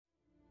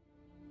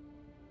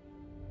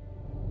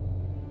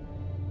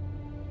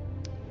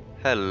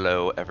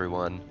Hello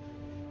everyone,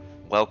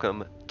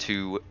 welcome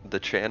to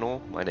the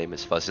channel. My name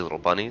is Fuzzy Little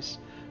Bunnies.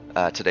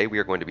 Today we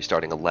are going to be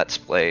starting a Let's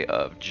Play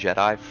of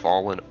Jedi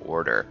Fallen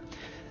Order.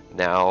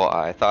 Now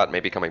I thought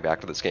maybe coming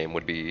back to this game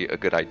would be a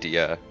good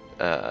idea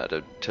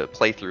to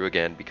play through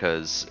again,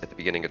 because at the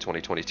beginning of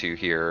 2022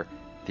 here,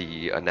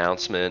 the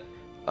announcement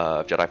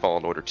of Jedi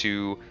Fallen Order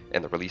 2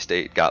 and the release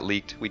date got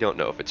leaked. We don't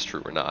know if it's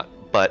true or not,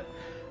 but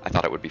I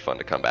thought it would be fun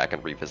to come back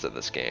and revisit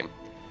this game.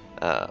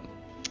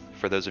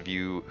 For those of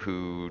you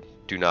who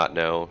do not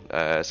know,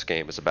 this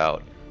game is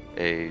about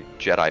a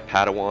Jedi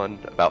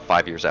Padawan about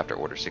 5 years after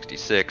Order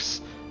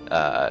 66.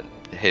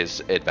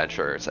 His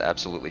adventure is an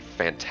absolutely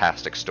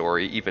fantastic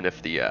story, even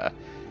if the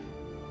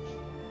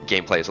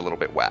gameplay is a little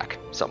bit whack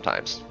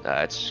sometimes.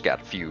 It's got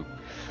a few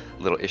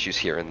little issues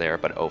here and there,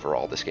 but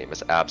overall this game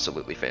is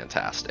absolutely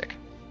fantastic.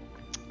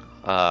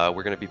 We're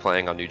going to be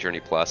playing on New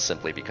Journey Plus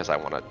simply because I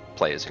want to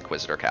play as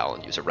Inquisitor Cal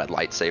and use a red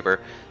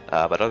lightsaber.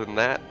 But other than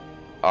that,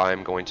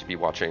 I'm going to be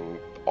watching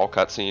all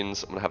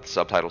cutscenes. I'm going to have the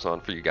subtitles on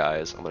for you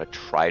guys. I'm going to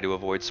try to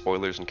avoid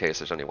spoilers in case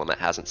there's anyone that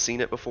hasn't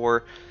seen it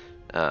before.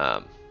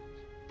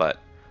 But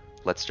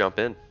let's jump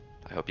in.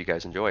 I hope you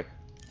guys enjoy.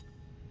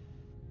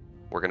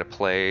 We're going to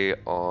play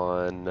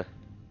on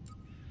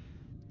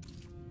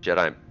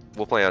Jedi.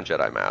 We'll play on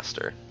Jedi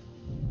Master.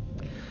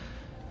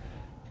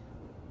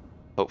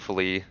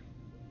 Hopefully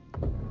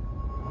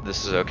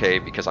this is okay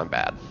because I'm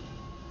bad.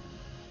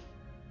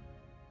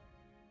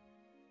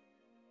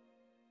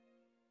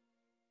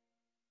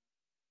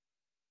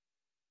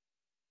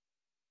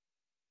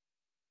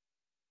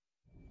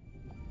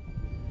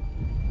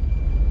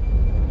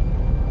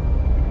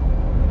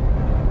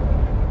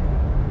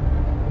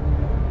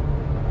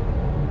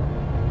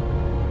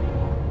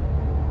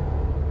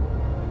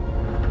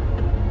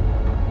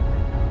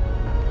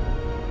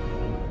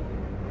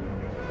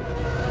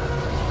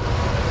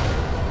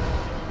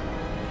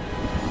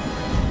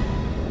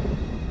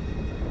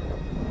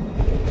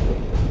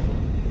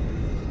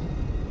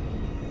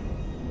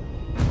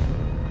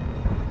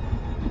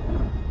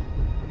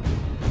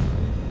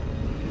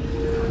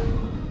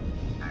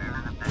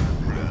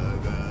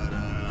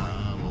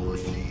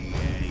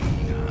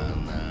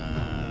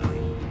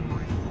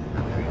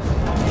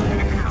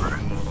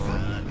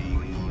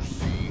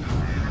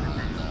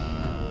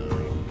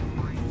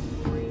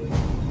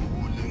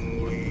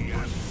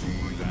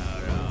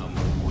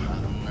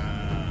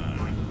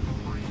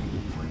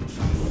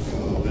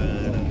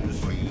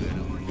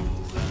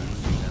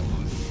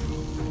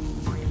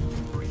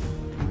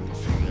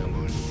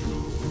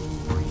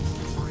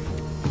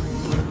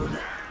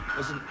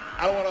 Listen,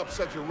 I don't want to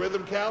upset your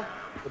rhythm, Cal,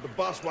 but the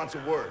boss wants a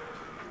word.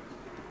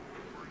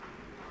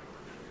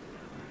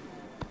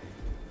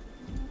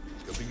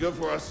 It's gonna be good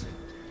for us.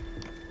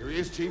 Here he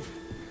is, Chief.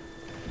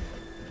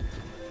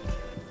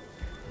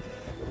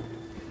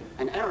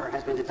 An error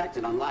has been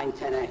detected on line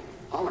 10A.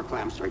 All our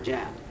clamps are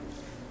jammed.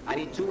 I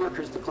need 2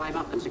 workers to climb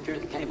up and secure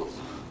the cables.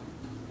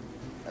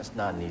 That's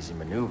not an easy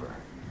maneuver.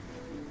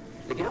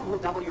 The guild will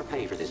double your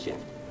pay for this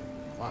shift.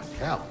 Come on,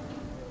 Cal.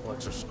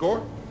 What's your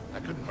score? I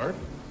couldn't hurt.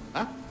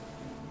 Huh?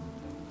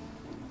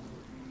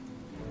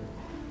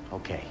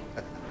 Okay.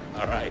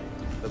 All right,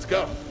 let's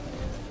go.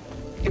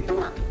 Get to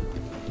work.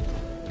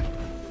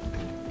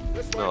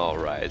 This way.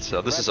 Alright,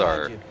 so this is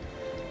Right behind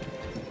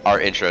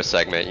our intro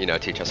segment, you know,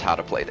 teach us how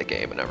to play the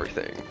game and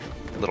everything.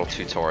 Little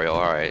tutorial,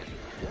 alright.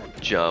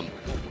 Jump,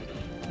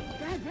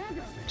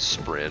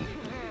 sprint,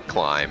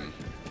 climb,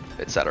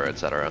 etc.,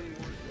 etc.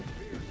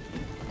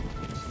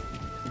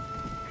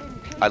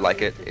 I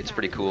like it. It's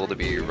pretty cool to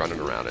be running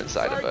around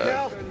inside of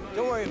a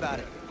Don't worry about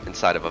it.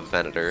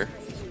 Venator.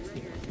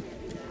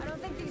 I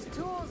don't think these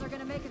tools are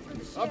gonna make it through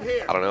the ship. Up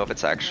here. I don't know if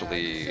it's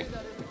actually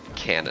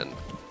canon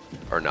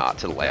or not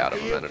to the layout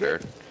of a Venator.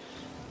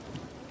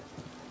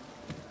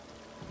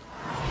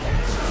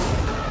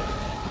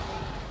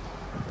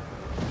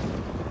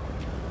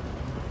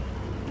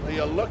 Will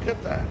you look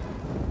at that?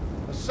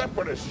 A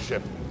separatist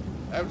ship.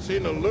 I haven't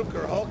seen a Luke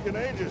or Hulk in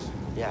ages.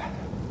 Yeah.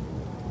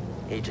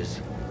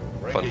 Ages.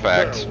 Fun Breaking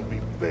fact, Girl will be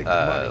big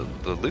money.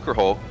 the Lucre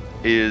Hulk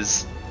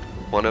is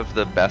one of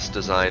the best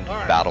designed All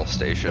right. battle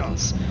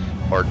stations,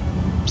 or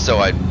so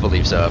I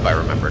believe so if I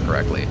remember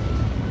correctly.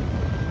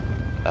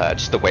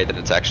 Just the way that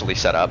it's actually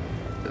set up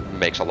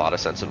makes a lot of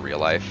sense in real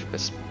life,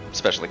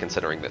 especially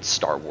considering that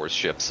Star Wars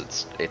ships,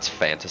 it's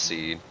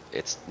fantasy,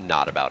 it's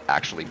not about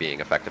actually being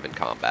effective in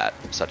combat,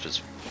 such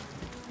as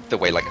the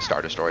way like a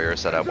Star Destroyer is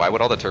set up. Why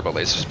would all the turbo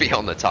lasers be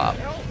on the top?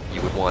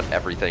 You would want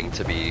everything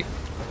to be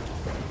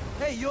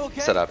Hey, you okay?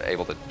 set up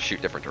able to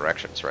shoot different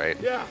directions, right?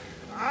 Yeah,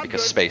 I'm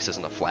Because good. space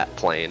isn't a flat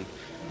plane.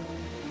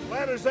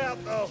 Ladder's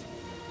out, though.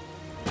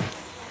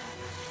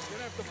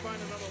 Gonna have to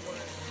find another way.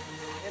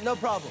 Yeah, no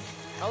problem.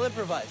 I'll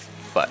improvise.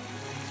 But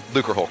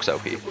Lucre Hulk's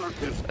OP, Mark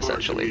this barge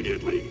essentially.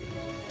 immediately.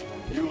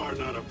 You are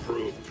not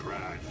approved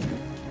trash.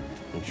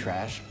 I'm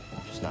trash,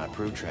 just not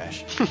approved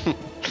trash.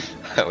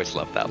 I always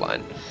loved that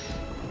line.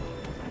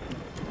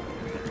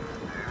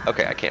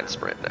 Okay, I can't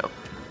sprint now.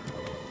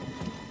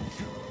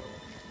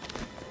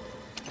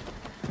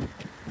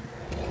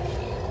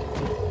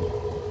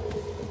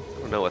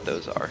 don't know what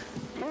those are.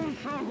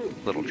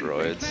 Little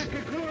droids.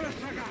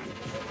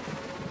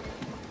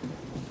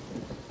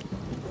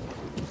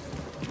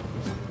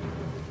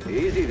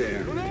 Easy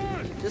there.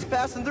 Just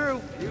passing through.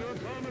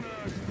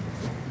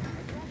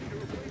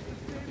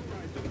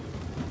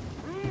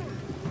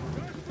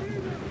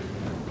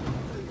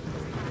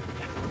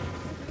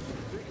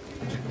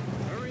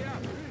 Hurry up.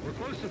 We're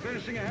close to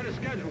finishing ahead of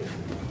schedule.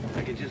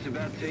 I can just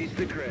about taste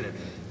the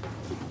credits.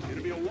 It's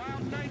gonna be a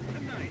wild night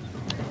tonight.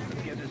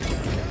 Let's get this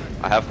done.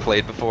 I have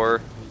played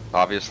before,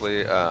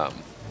 obviously.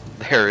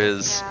 There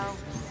is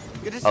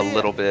Good to a see you.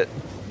 little bit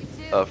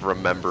of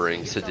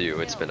remembering to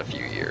do. It's been a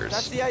few That's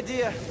years. the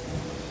idea.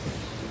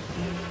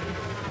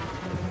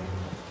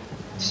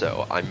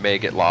 So I may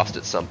get lost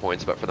at some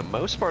points, but for the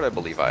most part I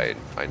believe I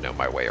know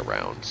my way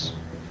around.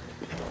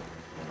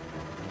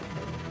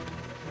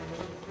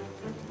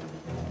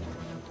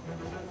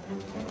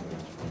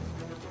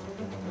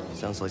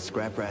 Sounds like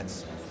scrap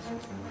rats.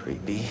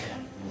 Creepy.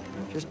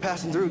 Just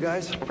passing through,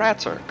 guys.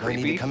 Rats aren't I need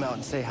to creepy. come out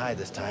and say hi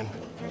this time.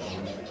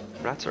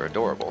 Rats are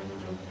adorable.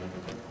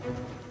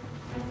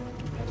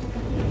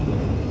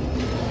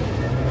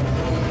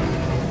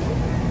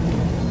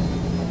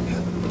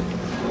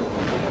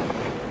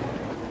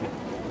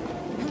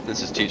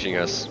 This is teaching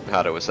us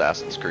how to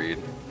Assassin's Creed.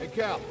 Hey,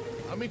 Cal,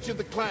 I'll meet you at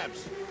the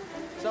clamps.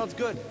 Sounds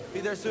good.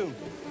 Be there soon.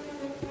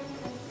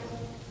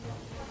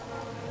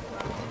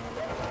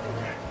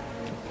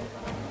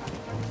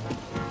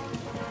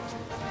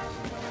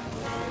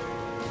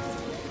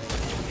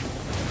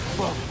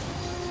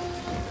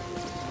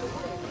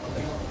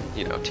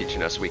 You know,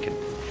 teaching us we can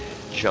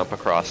jump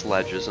across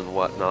ledges and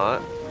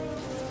whatnot.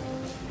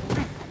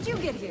 How'd you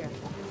get here?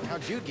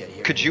 How'd you get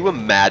here? Could you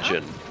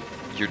imagine?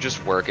 You're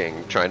just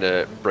working, trying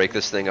to break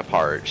this thing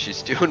apart.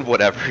 She's doing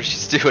whatever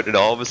she's doing, and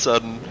all of a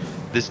sudden,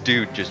 this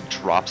dude just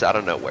drops out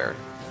of nowhere.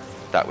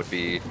 That would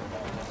be...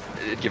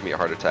 it'd give me a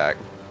heart attack.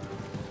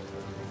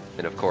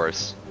 And of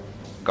course,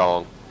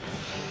 gong.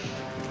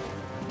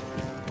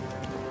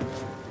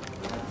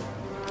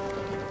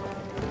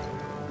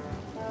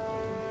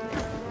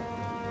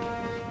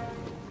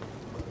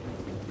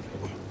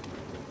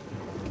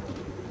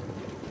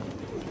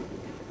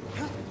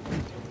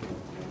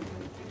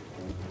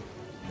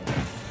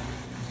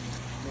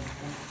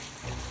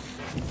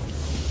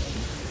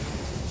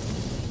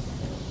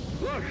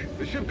 Look,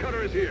 the ship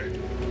cutter is here.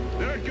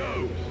 There it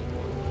goes.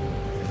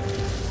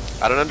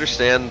 I don't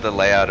understand the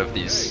layout of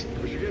these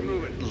We should get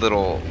moving.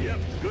 little Yep,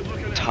 good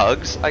looking out.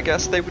 tugs, I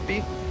guess they would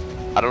be.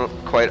 I don't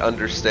quite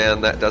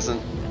understand. That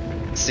doesn't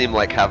seem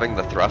like having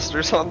the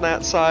thrusters on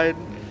that side.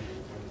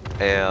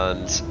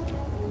 And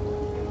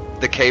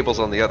the cables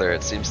on the other,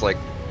 it seems like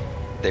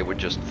they would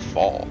just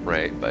fall,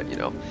 right? But, you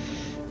know,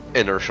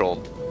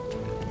 inertial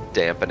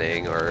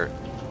dampening or...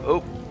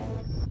 oh,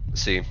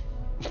 see,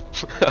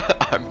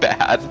 I'm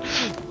bad.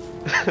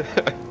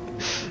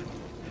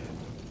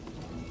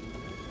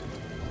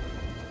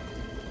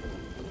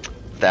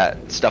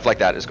 That stuff like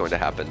that is going to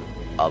happen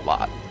a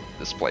lot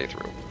this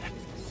playthrough.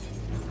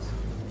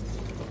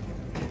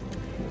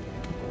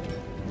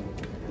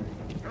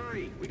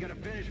 Hurry, we gotta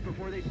finish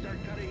before they start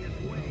cutting this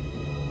way.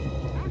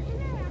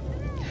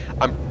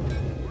 I'm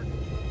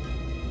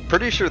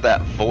pretty sure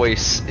that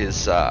voice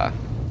is the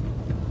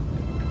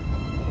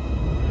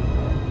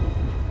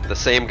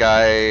same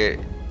guy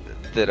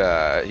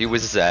that he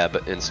was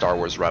Zeb in Star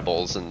Wars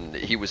Rebels, and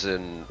he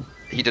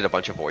did a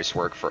bunch of voice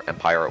work for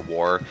Empire at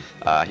War.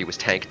 He was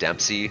Tank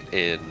Dempsey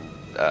in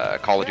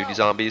Call of Duty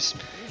Zombies.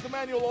 Use the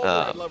manual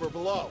override lever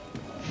below.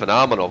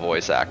 Phenomenal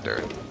voice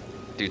actor.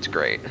 Dude's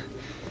great.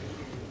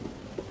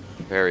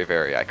 Very,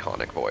 very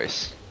iconic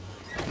voice.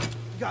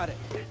 Got it.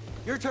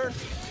 Your turn.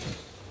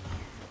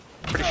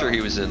 Pretty sure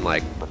he was in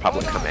like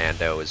Republic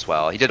Commando as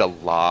well. He did a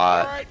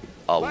lot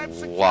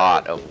of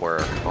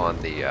work on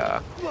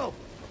the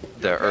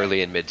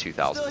early and mid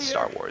 2000s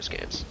Star Wars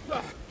games.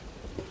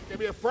 Give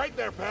me a fright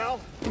there,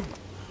 pal.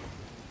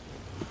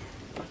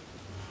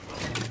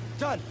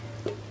 Done.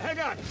 Hang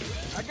on.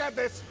 I got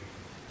this.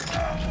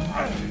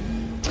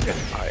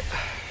 Alright.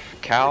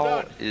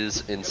 Cal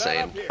is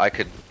insane.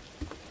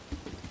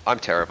 I'm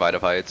terrified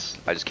of heights.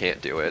 I just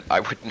can't do it. I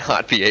would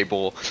not be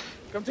able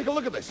Come take a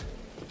look at this.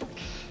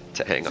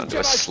 to hang onto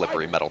a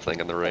slippery metal thing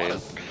in the What rain. a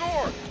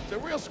score. It's a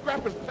real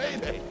scrapper's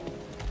payday.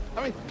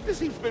 I mean, this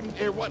thing's been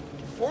here, what,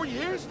 4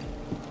 years?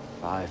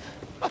 5.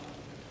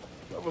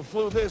 Whoever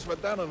flew this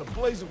went down in a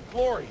blaze of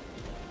glory.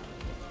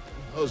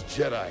 Those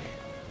Jedi.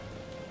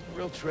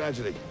 Real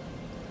tragedy.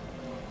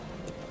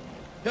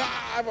 Yeah,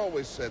 I've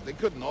always said they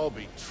couldn't all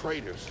be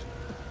traitors.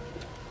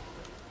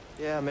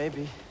 Yeah,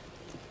 maybe.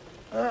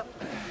 I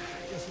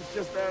guess it's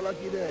just our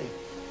lucky day.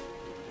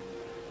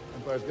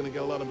 Empire's gonna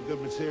get a lot of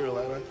good material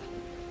out of it.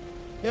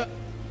 Yeah,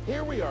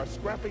 here we are,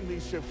 scrapping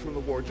these ships from the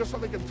war just so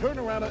they can turn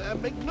around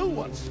and make new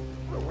ones.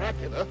 What a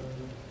racket, huh?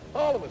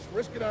 All of us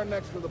risking our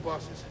necks for the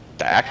bosses.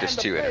 The Actus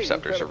And 2 the pay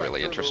interceptors you are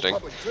really better back interesting. to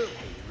the Republic, too.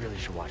 You really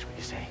should watch what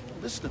you say.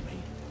 Listen to me.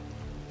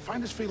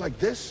 Find us free like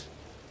this,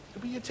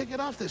 could be your ticket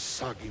off this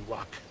soggy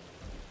rock.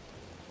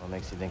 What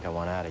makes you think I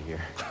want out of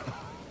here?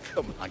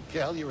 Come on,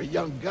 Cal, you're a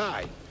young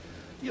guy.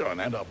 You don't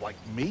end up like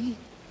me.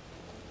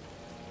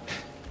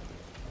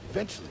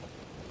 Eventually,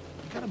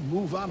 you gotta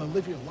move on and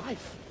live your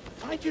life.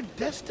 Find your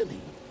destiny.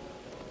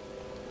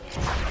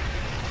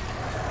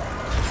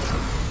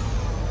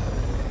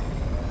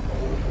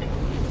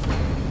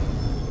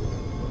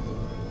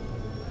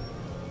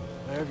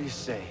 Whatever you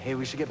say. Hey,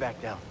 we should get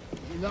back down.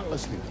 You're not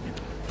listening to me.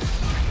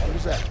 What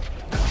was that?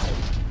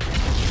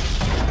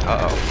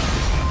 Uh-oh.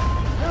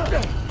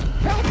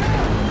 Help!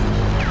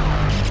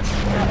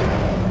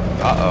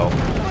 Uh-oh.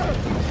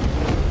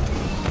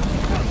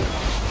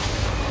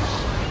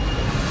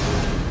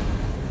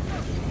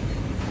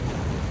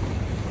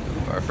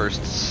 Our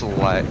first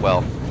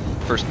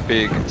first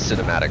big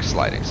cinematic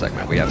sliding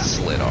segment. We have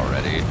slid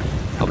already.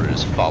 I'm gonna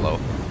just follow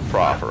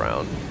Prof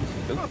around.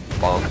 Ooh,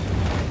 bonk.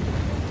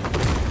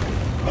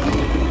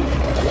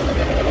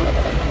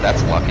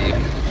 That's lucky.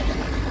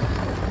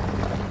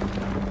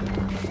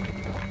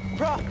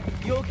 Bro,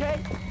 you okay?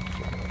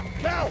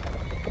 Cal!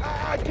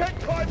 I can't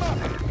climb up!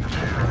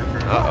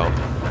 Uh-oh.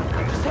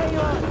 Just hang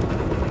on.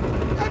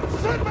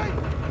 Send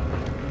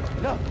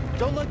me! No,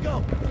 don't let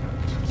go.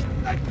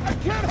 I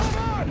can't hold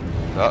on!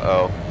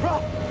 Uh-oh.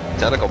 Bro,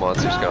 Tentacle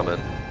monster's coming.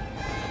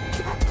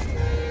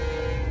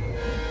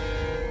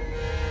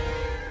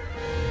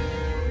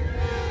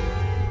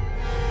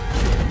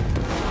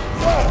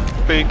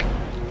 Bink.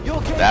 you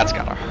okay? That's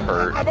bro? gotta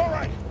hurt. I'm all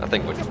right. That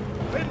thing would Just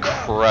pin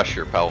down. crush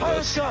your Pilot's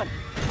pelvis. gun.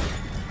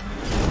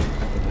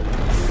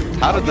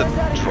 How did the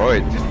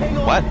droid...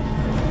 What?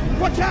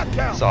 Watch out,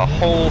 Cal! It's a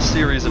whole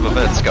series of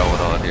events going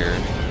on here.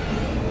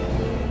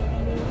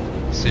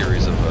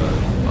 Series of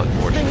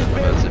unfortunate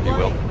events, if you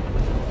will.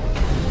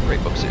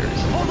 Great book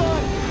series. Hold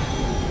on.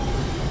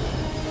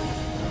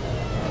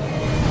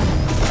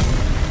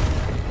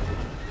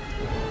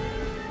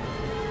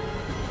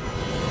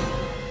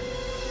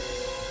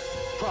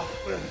 Bro,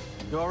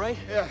 you all right?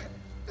 Yeah.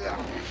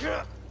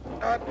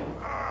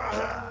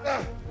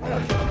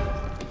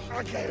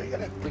 Okay,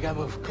 We gotta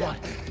move. Come on.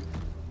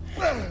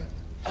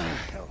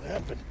 hell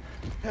happened?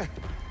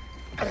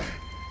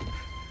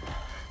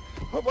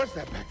 What was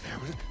that back there?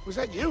 Was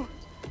that you?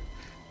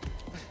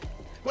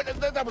 Well,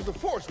 that was the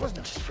Force, wasn't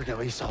it? Just forget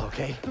what you saw,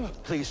 okay?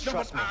 Please No,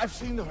 trust but me. I've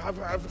seen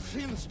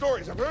the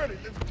stories. I've heard it.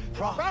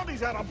 Bro,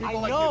 Bounties out on people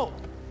I like know.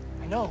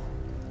 I know.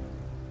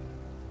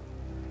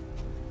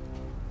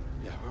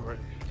 you. Yeah, we're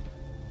ready.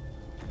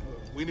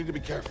 We need to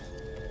be careful.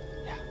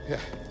 Yeah.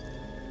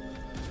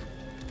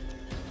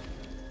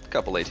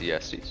 Couple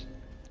ATSTs.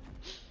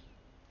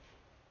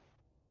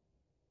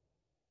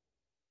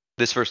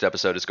 This first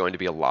episode is going to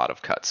be a lot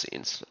of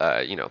cutscenes.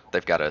 You know,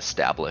 they've got to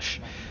establish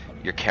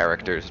your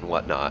characters and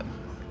whatnot,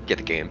 get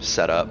the game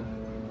set up.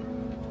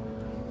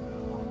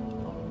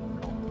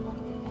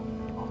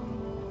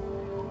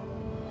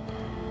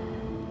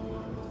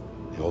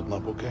 You holding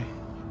up okay?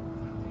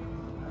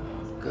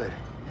 Good.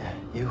 Yeah,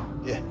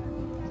 you? Yeah.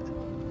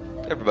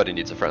 Everybody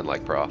needs a friend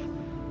like Prof.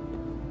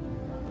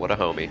 What a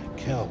homie.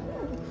 Cal,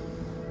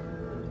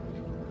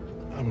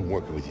 I've been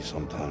working with you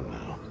some time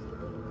now.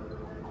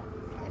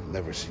 I've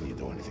never seen you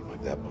do anything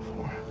like that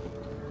before.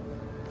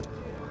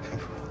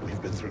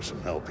 We've been through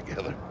some hell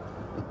together.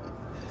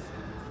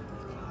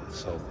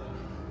 So,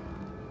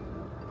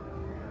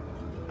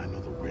 I know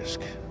the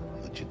risk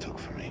that you took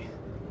for me.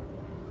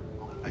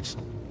 I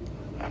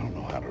don't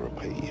know how to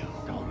repay you.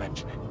 Don't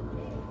mention it.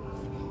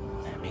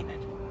 I mean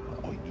it.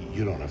 Oh,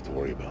 you don't have to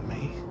worry about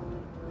me.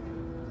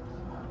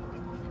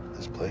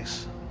 This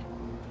place,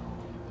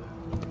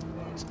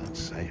 it's not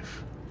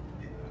safe.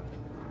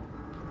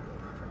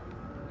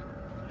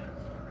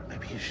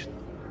 Maybe you should,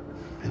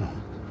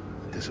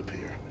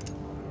 disappear.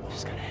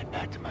 Just gotta head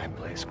back to my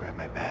place, grab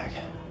my bag.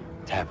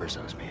 Tappers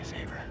owes me a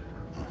favor.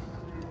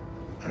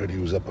 I heard he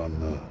was up on,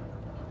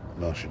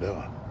 Nar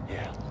Shaddaa.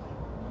 Yeah.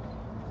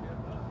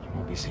 You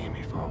won't be seeing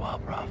me for a while,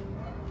 Prof.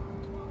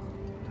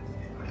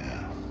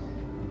 Yeah.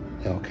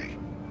 Yeah, okay.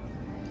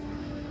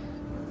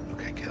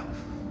 Okay, Cal.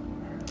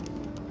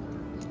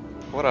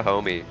 What a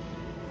homie.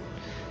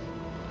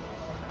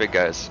 Big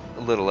guy's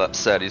a little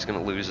upset he's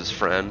gonna lose his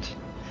friend.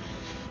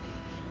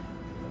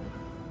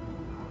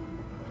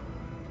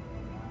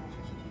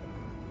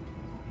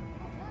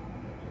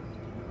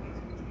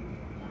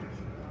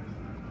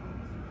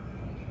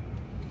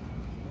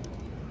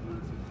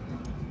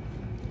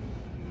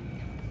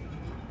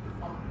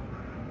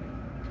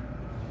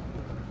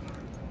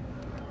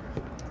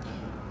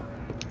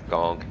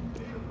 Gong.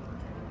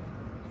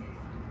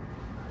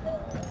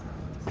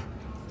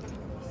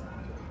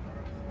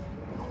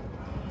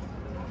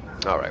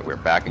 Alright, we're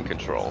back in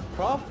control.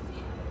 Prof?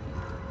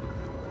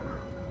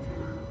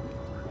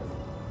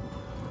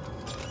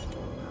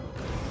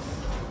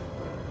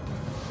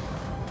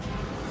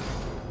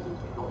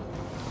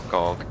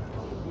 Gong.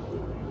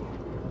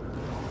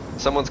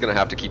 Someone's gonna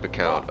have to keep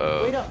account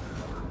Wait of up.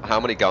 how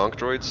many gonk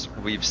droids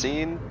we've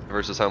seen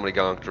versus how many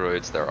gonk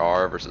droids there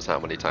are versus how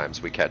many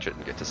times we catch it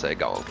and get to say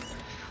gonk.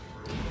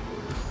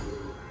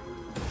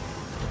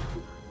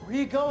 Where are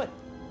you going?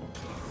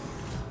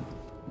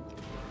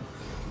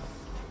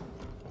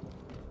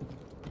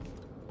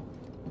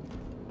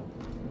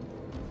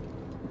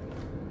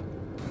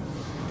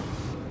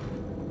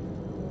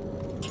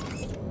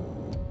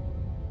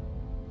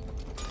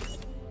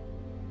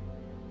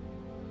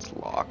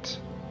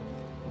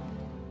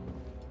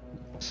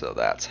 So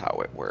that's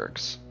how it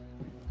works.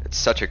 It's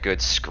such a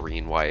good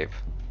screen wipe.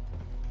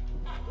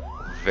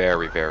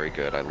 Very, very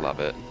good. I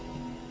love it.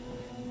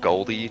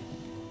 Goldie.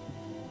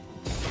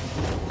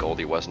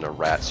 Goldie wasn't a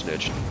rat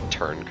snitch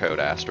turncoat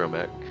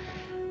astromech.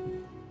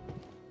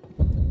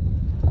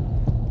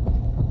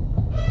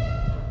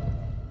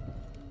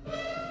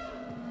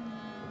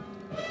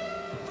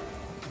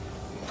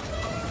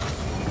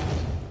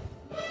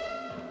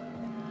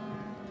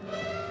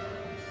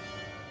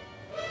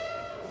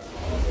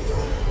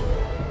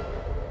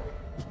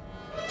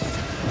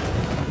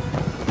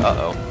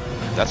 Uh-oh.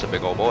 That's a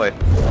big old boy.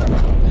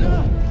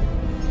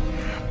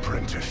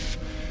 Apprentice,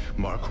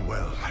 mark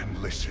well and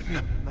listen.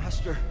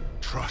 Master.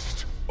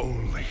 Trust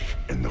only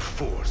in the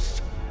Force.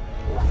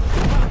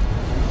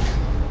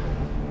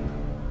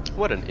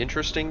 What an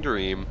interesting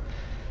dream.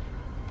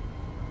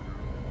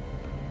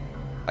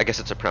 I guess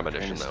it's a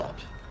premonition, though.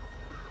 Stopped.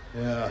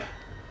 Yeah,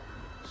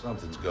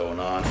 something's going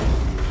on.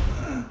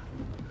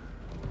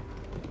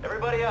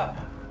 Everybody up.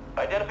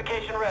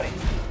 Identification ready.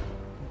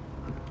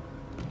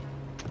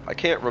 I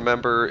can't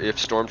remember if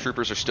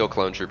stormtroopers are still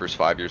clone troopers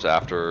 5 years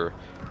after,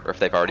 or if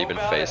they've already been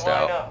phased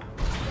out.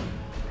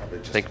 Probably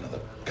just Think- another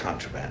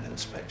contraband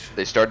inspection.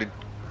 They started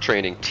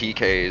training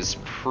TKs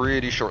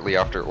pretty shortly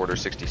after Order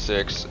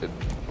 66.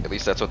 At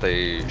least that's what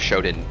they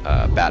showed in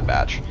Bad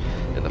Batch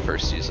in the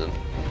first season.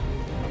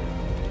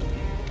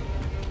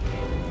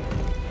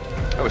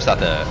 I always thought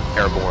the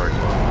airborne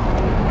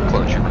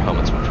clone trooper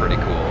helmets were pretty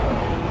cool.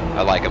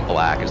 I like them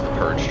black as the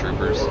Purge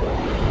troopers.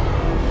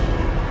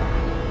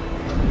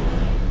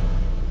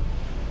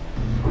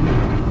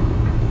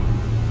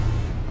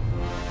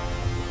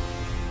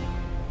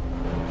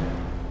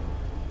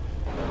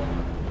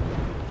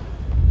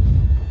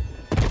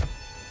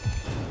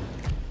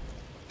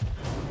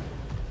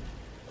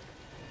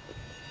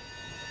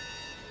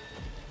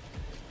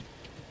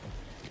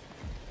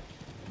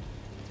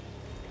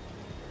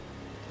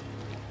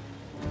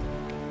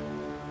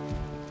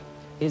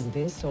 Is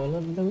this all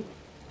of them?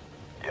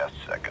 Yes,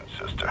 second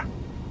sister.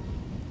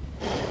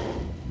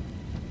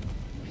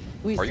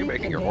 We Are you seek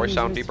making a your voice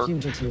sound dangerous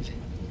deeper? Fugitive.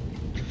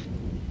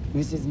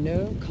 This is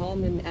no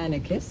common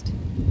anarchist,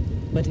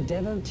 but a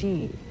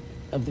devotee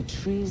of the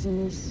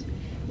treasonous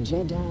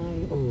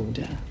Jedi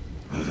Order.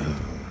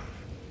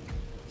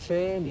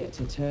 Failure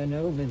to turn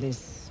over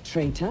this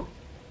traitor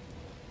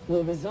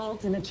will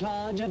result in a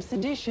charge of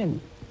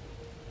sedition.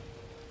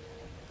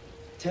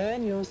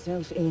 Turn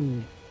yourself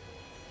in,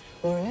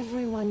 or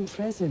everyone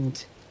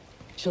present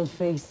shall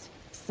face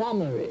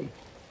summary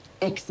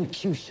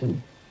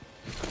execution.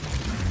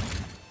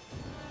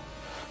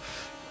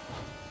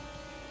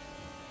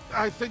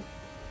 I think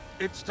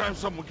it's time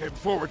someone came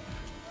forward.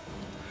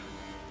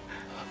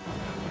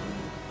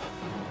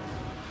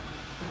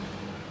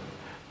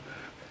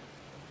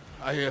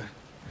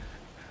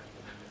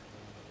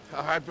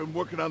 I've been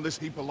working on this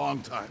heap a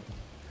long time.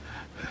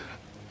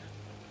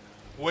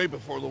 Way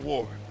before the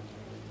war.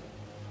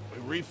 We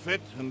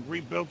refit and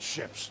rebuilt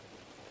ships.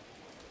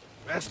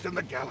 Best in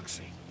the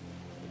galaxy.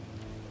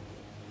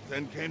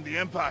 Then came the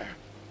Empire.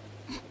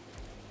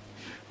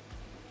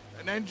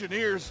 And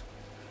engineers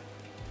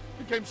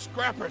became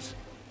scrappers.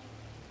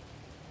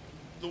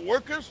 The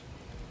workers,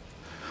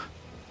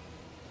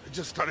 they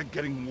just started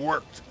getting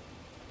worked.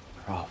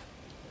 Prof.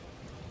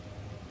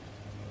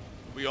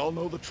 We all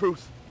know the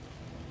truth.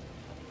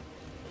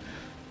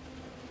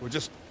 We're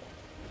just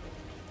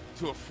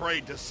too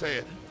afraid to say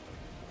it.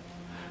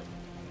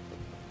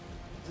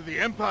 To the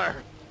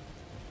Empire,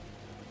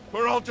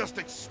 we're all just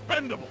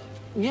expendable.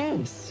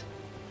 Yes,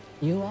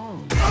 you are.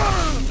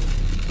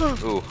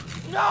 Ooh.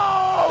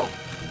 No!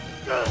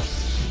 Look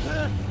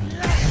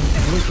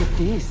at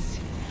this,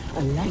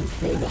 a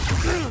lightsaber.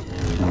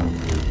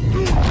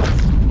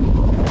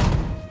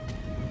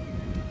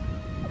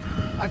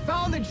 I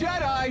found the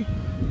Jedi!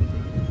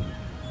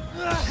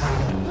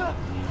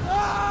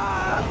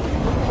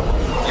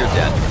 You're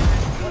dead.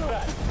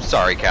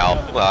 Sorry, Cal.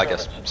 Well, I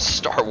guess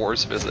Star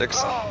Wars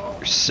physics.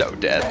 You're so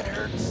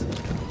dead.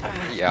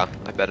 Yeah,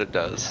 I bet it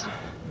does.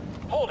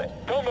 Hold it.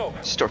 Don't move.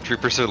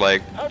 Stormtroopers are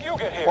like, How'd you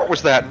get here? what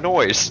was that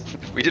noise?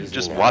 We didn't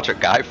just watch a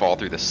guy fall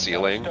through the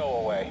ceiling.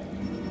 Stowaway.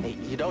 Hey,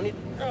 you don't need...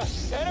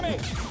 Enemy!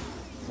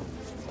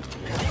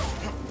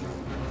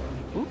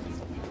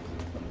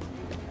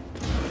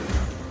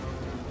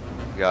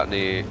 Got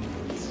any...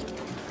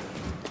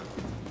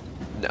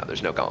 No,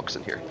 there's no gonks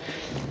in here.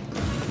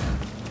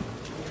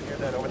 Hear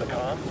that over the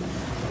comm?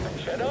 A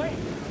Jedi?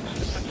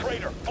 It's a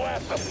traitor.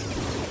 Blast him.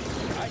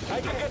 I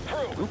can get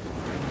through.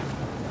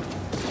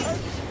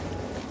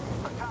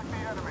 Attack the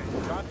enemy.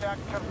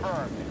 Contact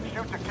confirmed.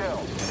 Shoot to kill.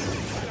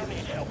 I don't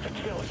need help to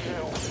kill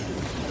you.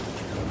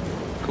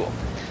 Cool.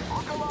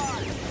 Look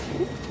alive.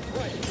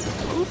 Right.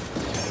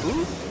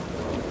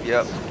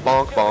 Yep.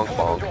 Bonk, bonk,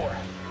 bonk. Door.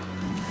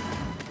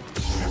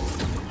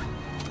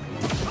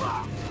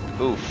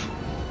 Oof.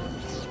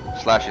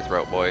 Slash your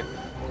throat, boy.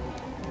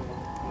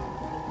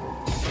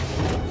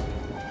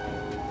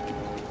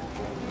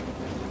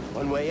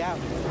 One way out.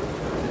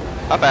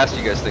 How fast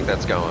do you guys think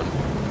that's going?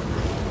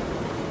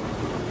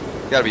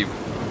 Gotta be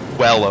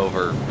well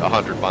over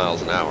 100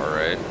 miles an hour,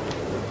 right?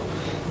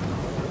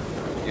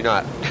 You're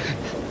not...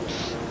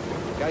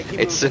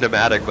 It's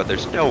cinematic, but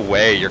there's no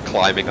way you're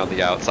climbing on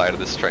the outside of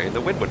this train.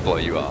 The wind would blow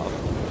you off.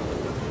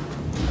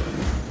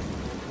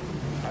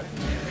 I didn't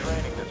do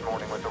training this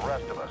morning with the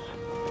rest of us.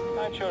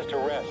 I chose to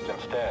rest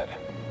instead.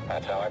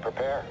 That's how I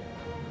prepare.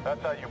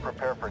 That's how you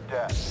prepare for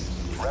death.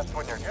 Rest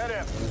when you're... Get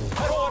him!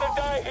 I don't want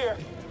to die here!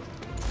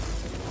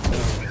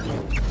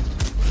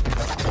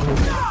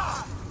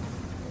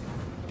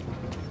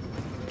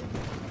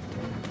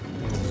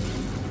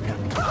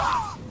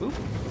 Oop.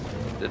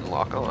 Didn't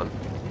lock on.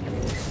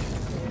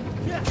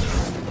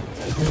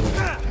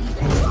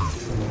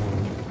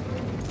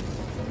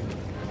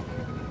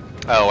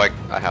 Oh,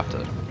 I have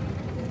to...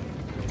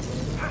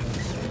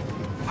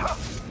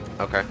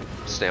 Okay.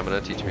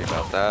 Stamina, teach me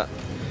about that.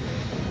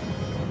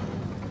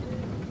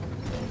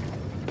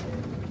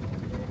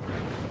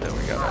 Then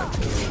we got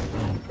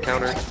a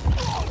counter.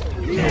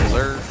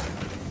 Alert.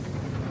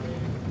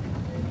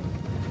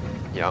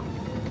 Yep.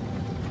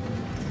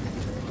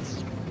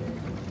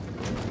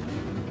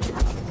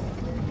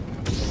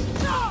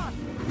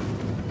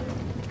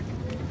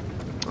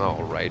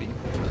 Alrighty.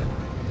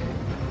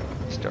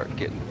 Start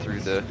getting through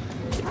the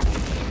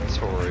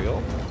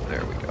tutorial.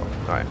 There we go.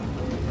 Alright.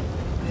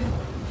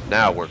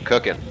 Now we're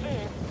cooking.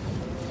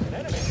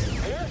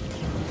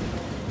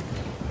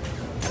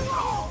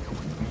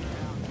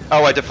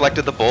 Oh, I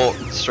deflected the bolt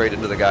straight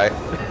into the guy.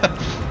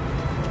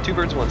 Two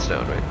birds, one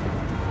stone, right?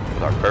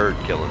 With our bird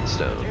killing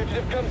stone.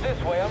 Fugitive comes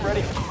this way, I'm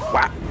ready.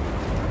 Wow.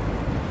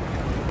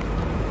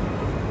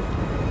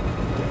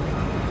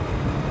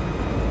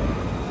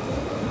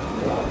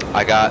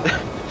 I got,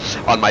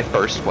 on my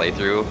first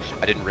playthrough,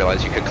 I didn't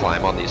realize you could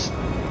climb on these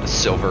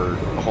silver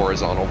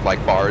horizontal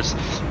like bars,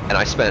 and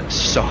I spent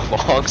so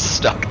long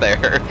stuck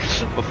there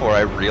before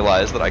I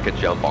realized that I could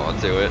jump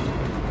onto it.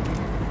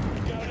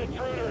 Got an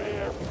intruder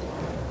here.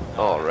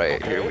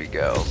 Alright, here we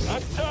go.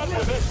 I'm done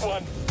with this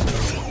one.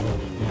 This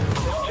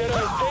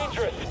Jedi is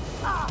dangerous.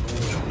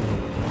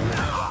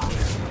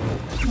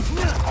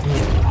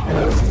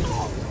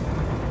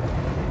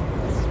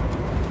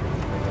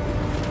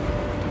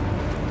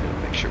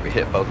 Make sure we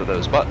hit both of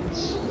those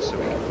buttons so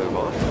we can move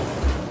on.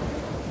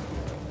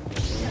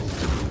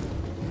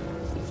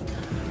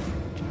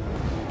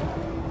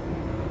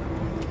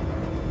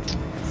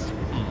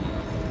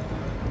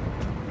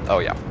 Oh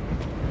yeah.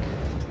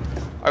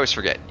 I always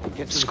forget.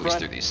 Get to the Squeeze front.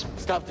 through these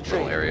Stop the little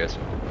train. areas.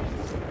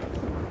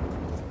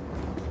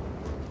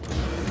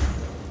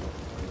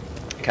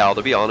 Cal,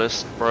 to be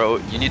honest, bro,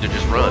 you need to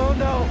just run. Oh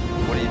no!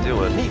 What are you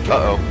doing? Nico.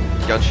 Uh-oh.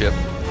 Gunship.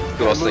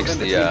 Who else Move thinks in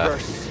the between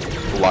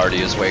bursts.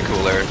 Lardy is way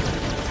cooler?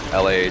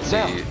 LAAT,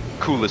 Now.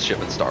 coolest ship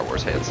in Star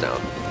Wars, hands down.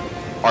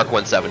 Arc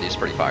 170 is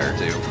pretty fire,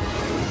 too.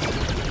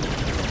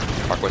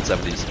 Arc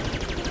 170 is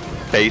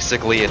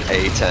basically an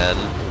A-10.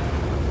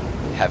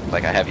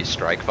 Like a heavy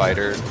strike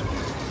fighter.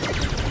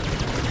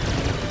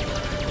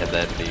 And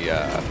then the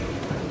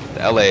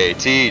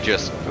LAAT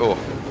just, oh,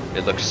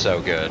 it looks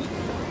so good.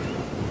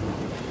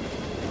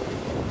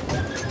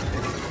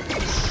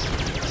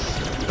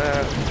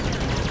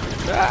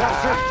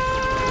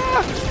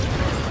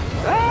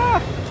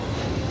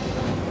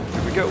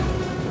 Here we go.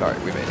 Alright,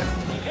 we made it.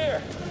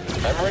 Here.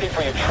 I'm ready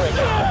for your trick.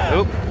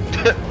 Oop.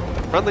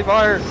 Friendly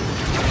fire.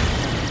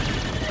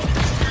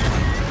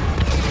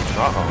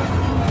 Uh-oh.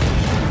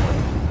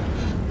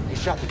 He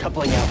shot the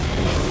coupling out.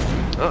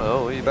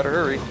 Uh-oh, you better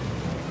hurry.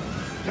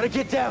 Gotta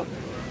get down.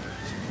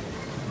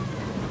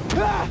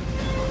 Ah!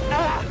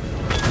 Ah!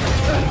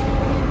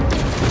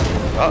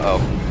 Uh-oh.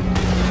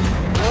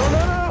 No,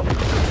 no, no!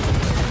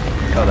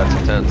 Oh, that's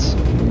intense.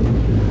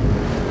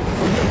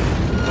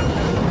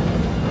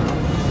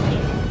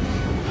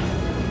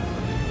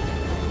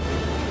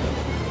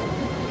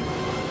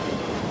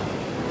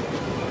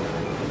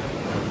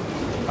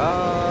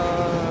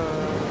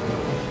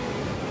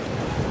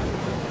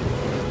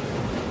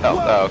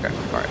 Oh, okay.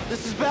 Alright.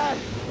 This is bad.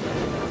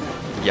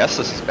 Yes,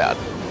 this is bad.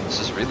 This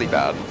is really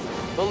bad.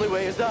 Only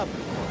way is up.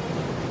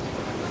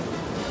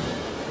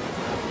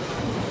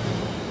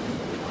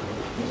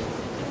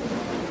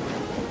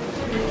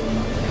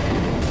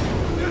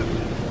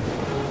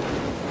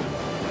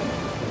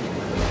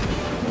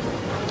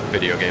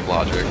 Video game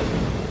logic.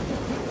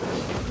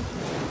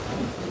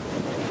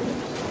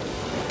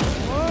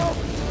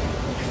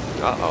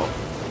 Uh-oh.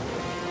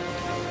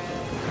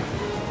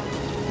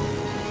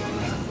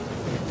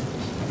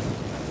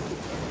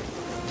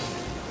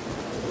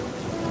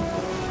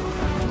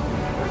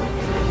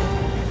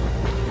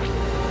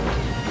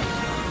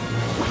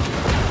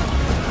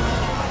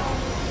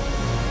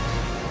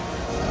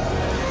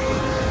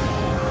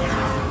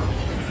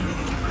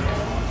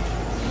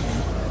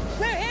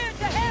 We're here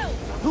to help!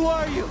 Who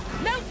are you?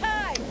 No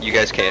time! You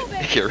guys can't Move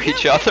it. hear We'll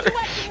each get other. to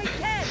what we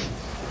can.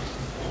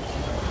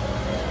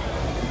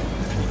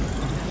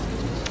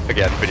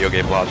 Again, video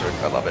game logic.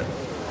 I love it.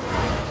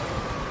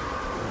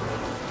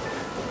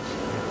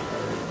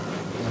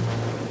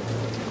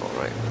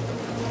 Alright.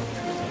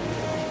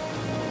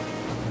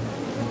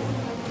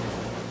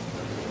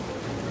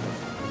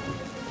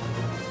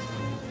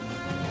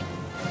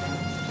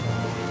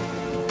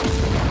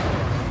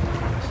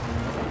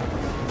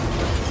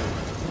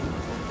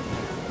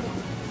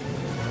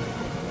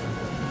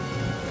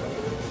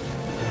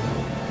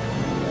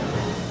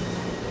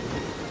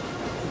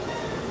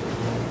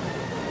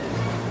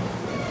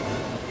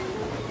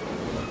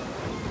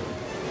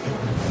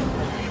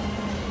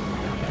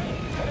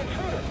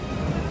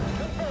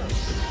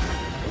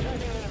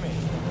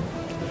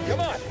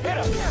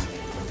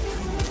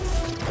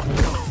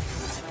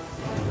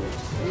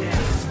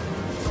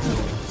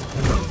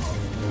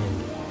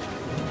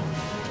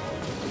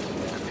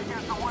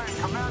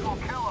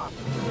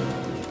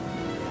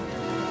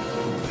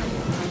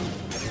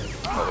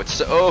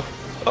 So,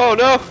 oh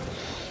no!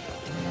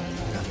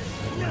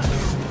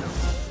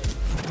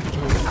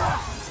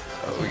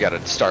 Oh, we gotta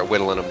start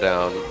whittling them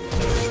down.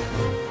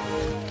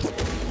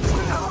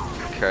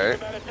 Okay.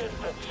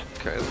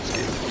 Okay, let's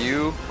get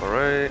you.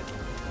 Alright.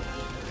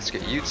 Let's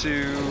get you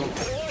two.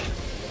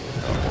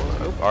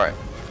 Oh, alright.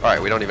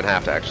 Alright, we don't even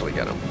have to actually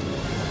get them.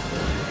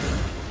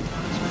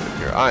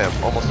 Here, I am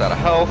almost out of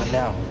health.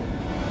 Now.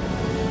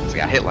 So I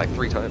got hit like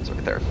 3 times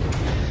right there.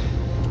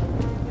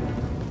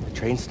 The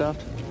train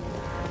stopped?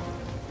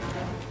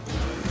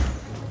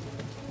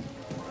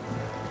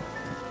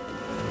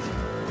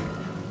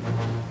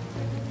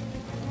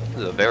 This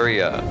is a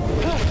very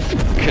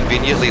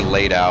conveniently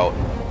laid out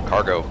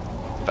cargo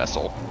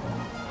vessel.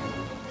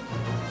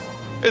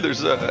 Hey,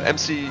 there's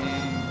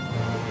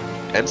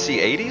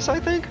MC80s, I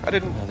think?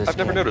 I've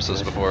never noticed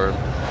this before.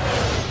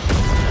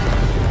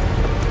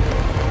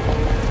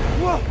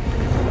 Whoa!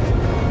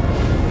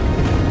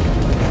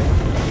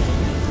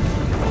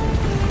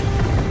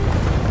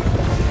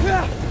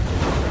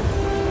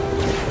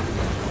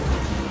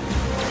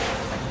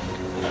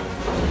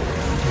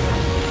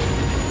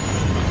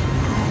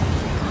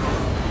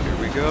 Here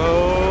we go.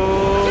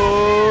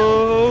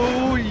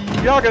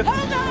 Yaga.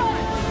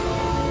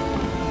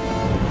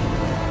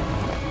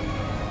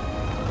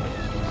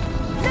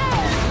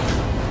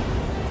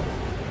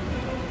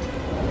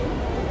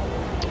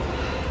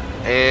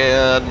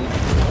 And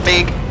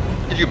Mink,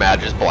 could you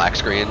imagine just black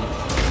screen?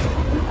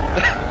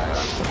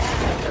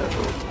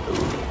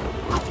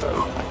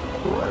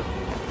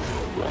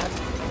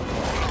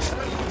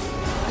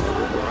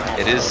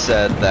 It is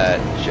said that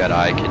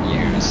Jedi can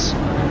use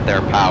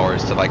their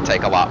powers to like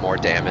take a lot more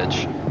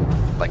damage.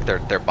 Like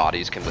their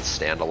bodies can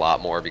withstand a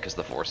lot more because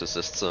the Force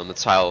assists them.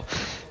 It's how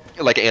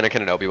like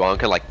Anakin and Obi-Wan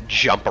can like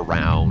jump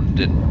around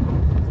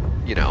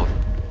and, you know,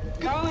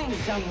 Going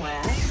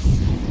somewhere?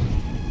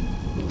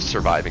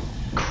 surviving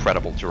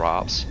incredible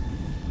drops.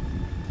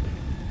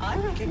 I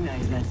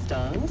recognize that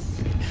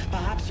stance.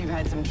 Perhaps you've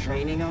had some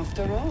training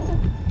after all.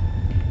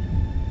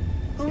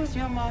 Who was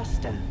your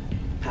master?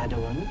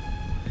 Padawan?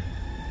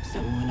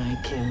 Someone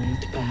I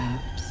killed,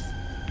 perhaps?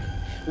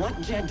 What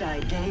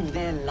Jedi gave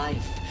their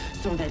life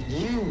so that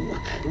you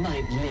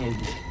might live?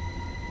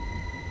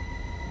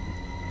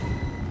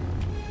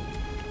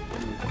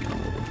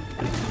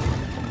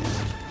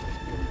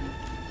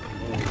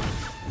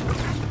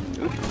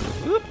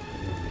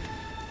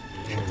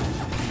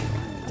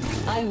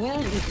 I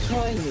will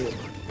destroy you.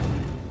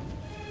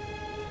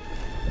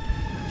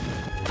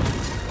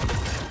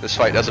 This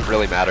fight doesn't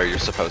really matter, you're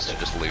supposed to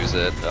just lose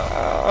it.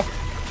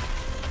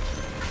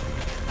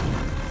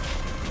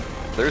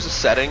 There's a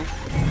setting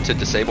to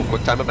disable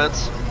QuickTime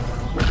events.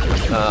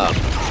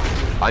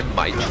 I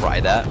might try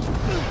that,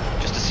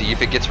 just to see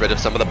if it gets rid of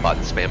some of the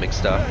button spamming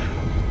stuff.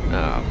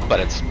 But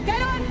it's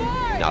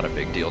not a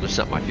big deal, just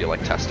something I feel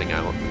like testing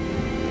out.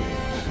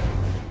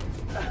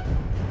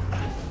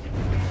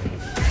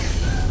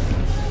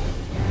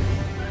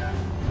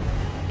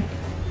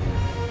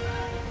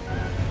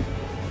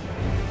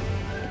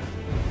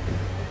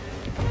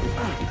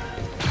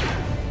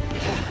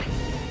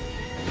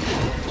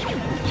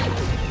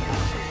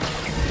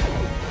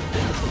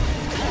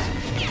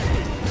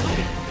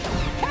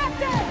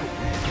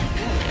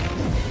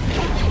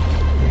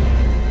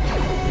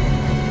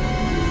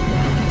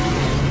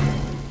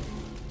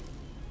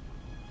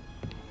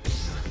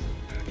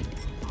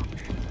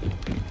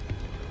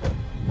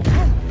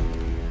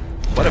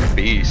 What a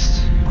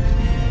beast.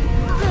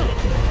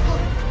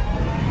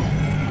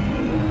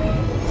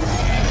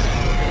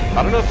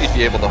 I don't know if you'd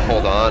be able to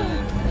hold on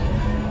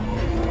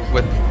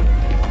with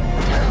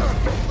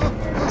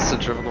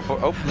centrifugal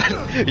force. Oh,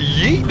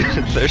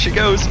 yeet! There she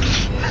goes.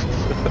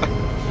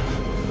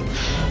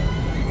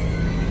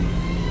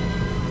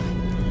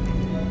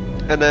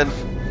 And then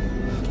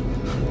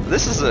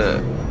this is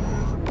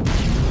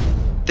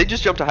they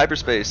just jumped to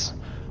hyperspace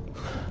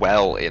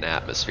well in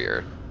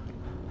atmosphere.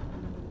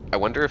 I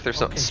wonder if there's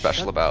something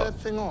special about that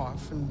thing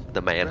off and the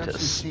grab some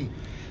Mantis. tea.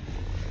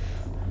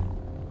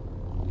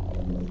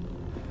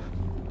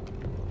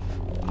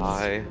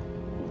 I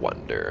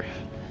wonder.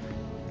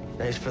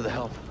 Thanks for the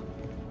help.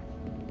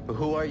 But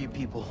who are you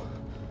people?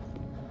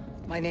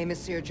 My name is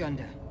Seer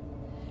Junda,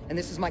 and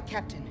this is my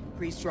captain,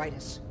 Priest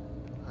Ritus.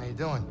 How you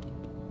doing?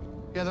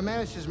 Yeah, the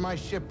Mantis is my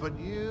ship, but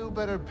you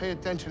better pay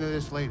attention to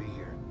this lady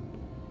here.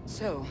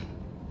 So,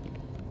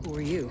 who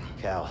are you?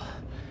 Cal.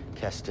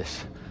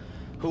 Kestis.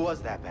 Who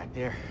was that back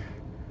there?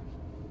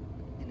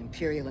 An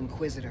Imperial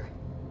Inquisitor.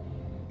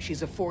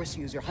 She's a Force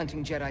user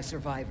hunting Jedi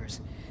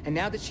survivors. And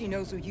now that she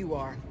knows who you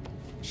are,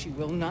 she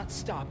will not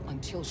stop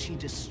until she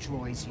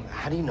destroys you.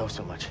 How do you know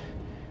so much?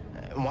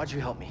 And why'd you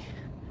help me?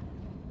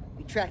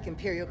 We track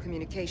Imperial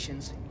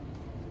communications.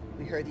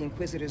 We heard the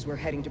Inquisitors were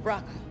heading to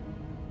Bracca.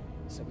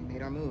 So we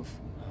made our move.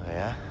 Oh,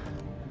 yeah?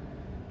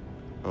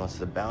 And what's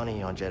the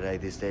bounty on Jedi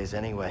these days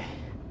anyway?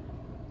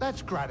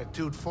 That's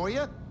gratitude for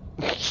you.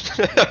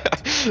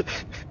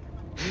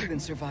 You've been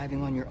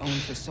surviving on your own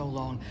for so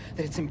long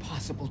that it's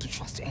impossible to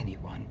trust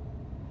anyone.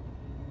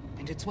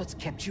 And it's what's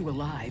kept you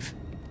alive.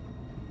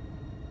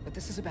 But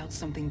this is about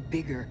something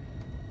bigger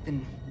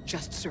than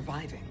just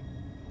surviving.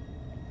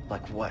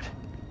 Like what?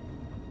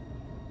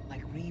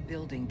 Like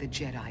rebuilding the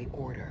Jedi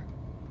Order.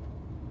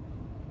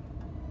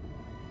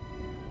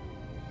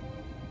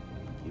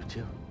 You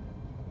too?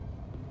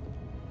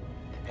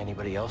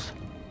 Anybody else?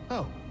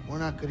 Oh, we're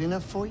not good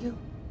enough for you?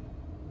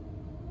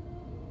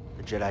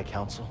 The Jedi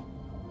Council?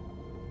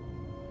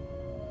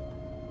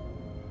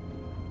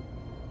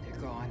 They're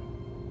gone.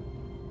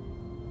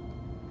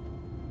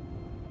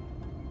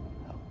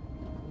 Oh.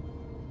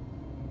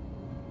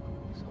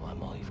 So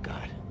I'm all you've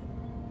got.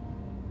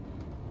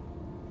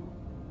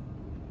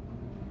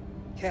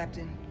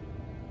 Captain,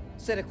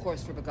 set a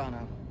course for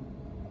Bogano.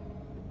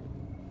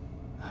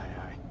 Aye,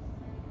 aye.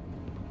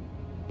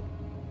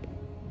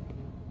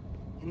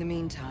 In the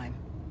meantime,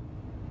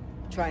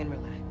 try and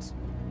relax.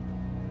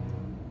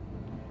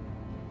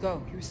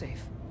 Go, you're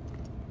safe.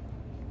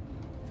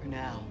 For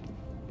now.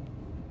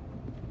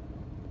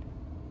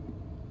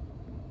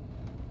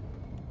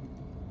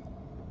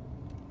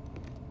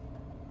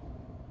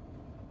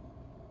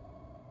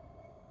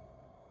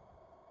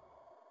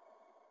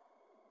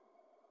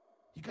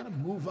 You gotta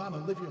move on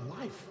and live your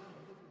life.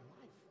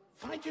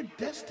 Find your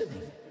destiny.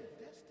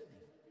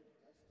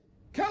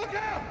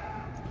 Calico!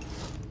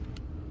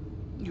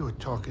 You were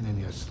talking in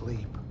your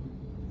sleep.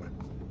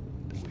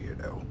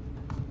 Weirdo.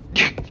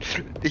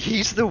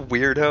 He's the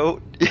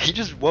weirdo. He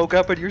just woke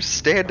up and you're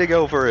standing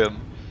over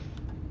him.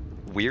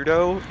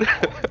 Weirdo.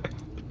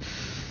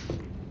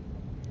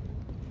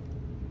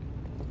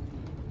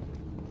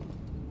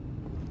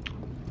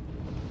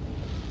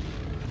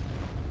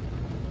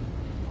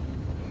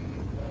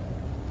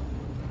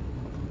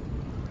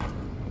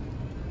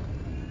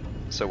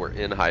 So we're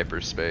in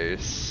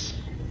hyperspace.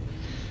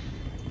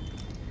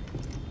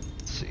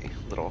 Let's see,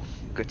 little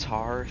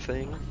guitar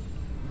thing.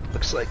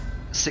 Looks like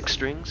 6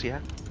 strings, yeah.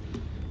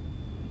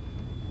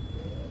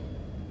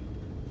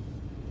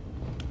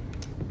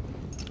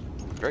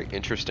 Very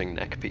interesting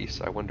neck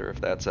piece. I wonder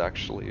if that's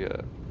actually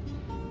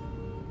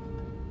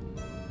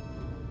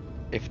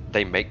if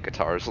they make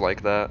guitars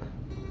like that.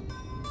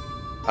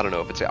 I don't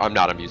know if it's. I'm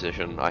not a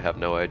musician. I have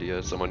no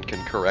idea. Someone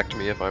can correct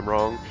me if I'm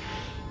wrong.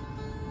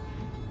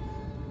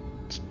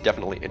 It's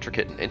definitely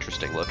intricate and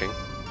interesting looking.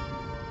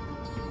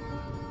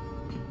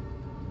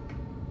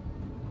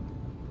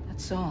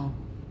 That song.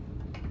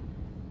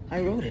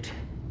 I wrote it.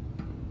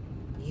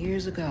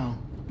 Years ago.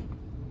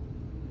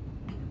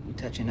 You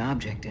touch an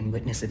object and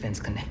witness events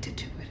connected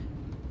to it.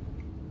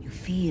 You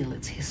feel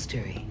its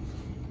history.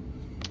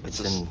 It's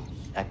an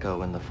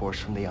echo in the force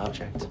from the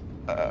object.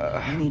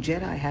 Many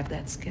Jedi have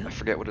that skill. I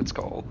forget what it's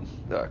called.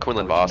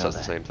 Quinlan How would Voss you know has the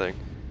that? same thing.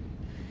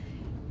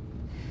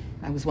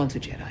 I was once a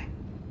Jedi,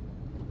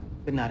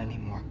 but not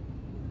anymore.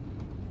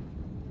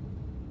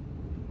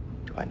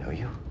 Do I know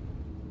you?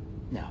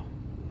 No.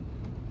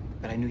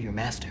 But I knew your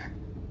master,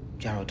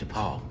 Jaro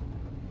Tapal.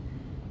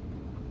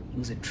 He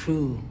was a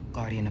true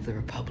guardian of the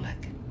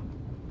Republic.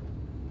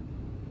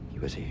 He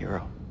was a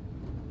hero.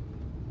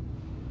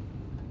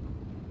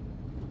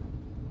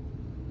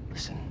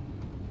 Listen.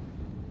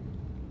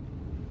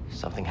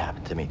 Something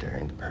happened to me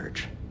during the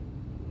Purge.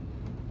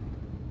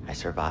 I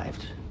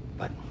survived,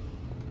 but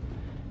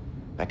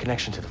my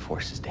connection to the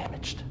Force is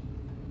damaged.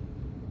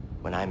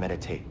 When I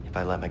meditate, if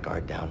I let my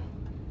guard down,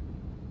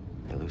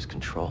 I lose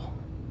control.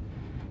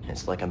 And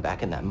it's like I'm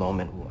back in that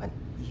moment when...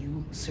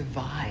 You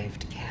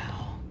survived,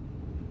 Cal.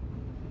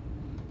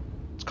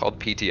 It's called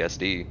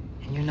PTSD.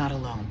 And you're not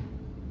alone.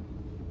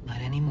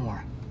 Not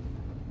anymore.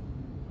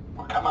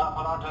 We're coming up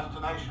on our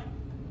destination.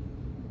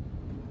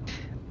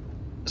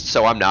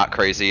 So I'm not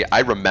crazy. I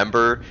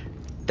remember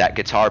that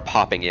guitar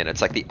popping in.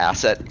 It's like the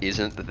asset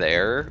isn't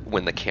there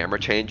when the camera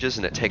changes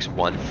and it takes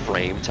 1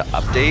 frame to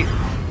update.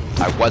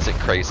 I wasn't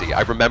crazy.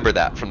 I remember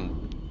that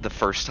from the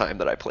first time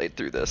that I played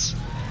through this.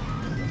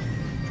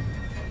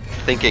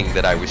 Thinking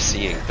that I was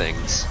seeing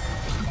things.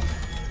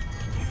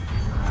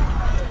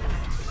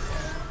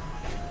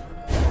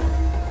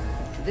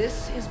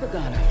 This is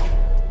Bogano.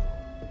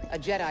 A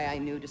Jedi I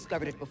knew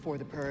discovered it before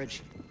the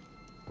Purge.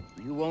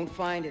 You won't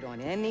find it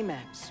on any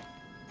maps.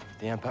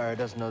 The Empire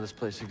doesn't know this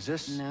place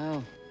exists.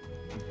 No.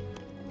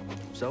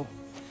 So,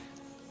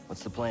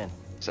 what's the plan?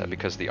 Is that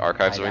because the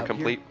archives Hide are out here?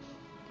 incomplete?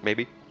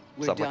 Maybe?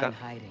 We're Something done like that?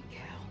 hiding,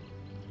 Cal.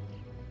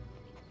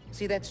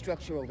 See that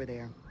structure over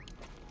there?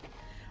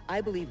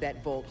 I believe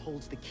that vault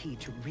holds the key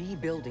to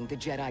rebuilding the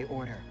Jedi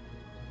Order.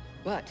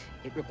 But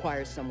it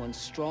requires someone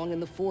strong in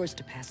the Force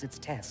to pass its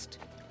test.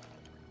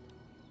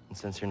 And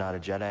since you're not a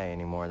Jedi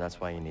anymore, that's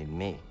why you need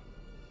me.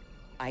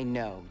 I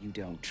know you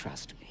don't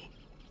trust me.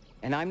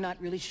 And I'm not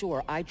really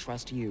sure I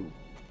trust you.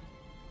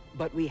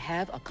 But we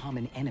have a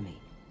common enemy.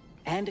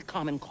 And a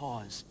common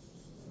cause.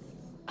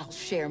 I'll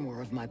share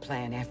more of my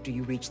plan after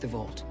you reach the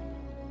vault.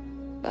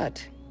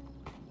 But,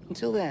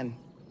 until then,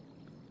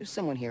 there's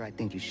someone here I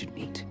think you should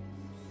meet.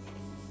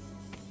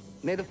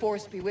 May the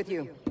Force be with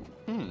you.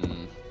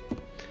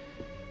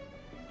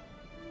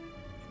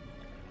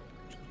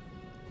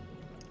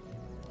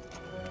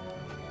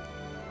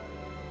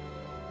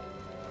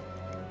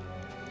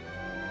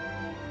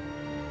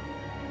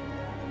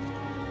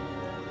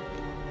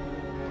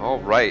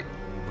 Alright,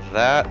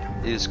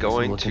 that is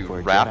going to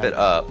wrap it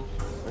up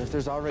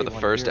for the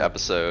first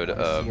episode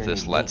of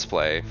this Let's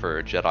Play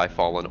for Jedi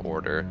Fallen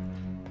Order.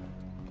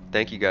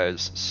 Thank you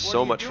guys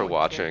so much for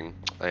watching,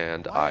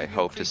 and I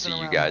hope to see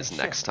you guys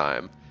next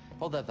time.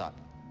 Hold that thought.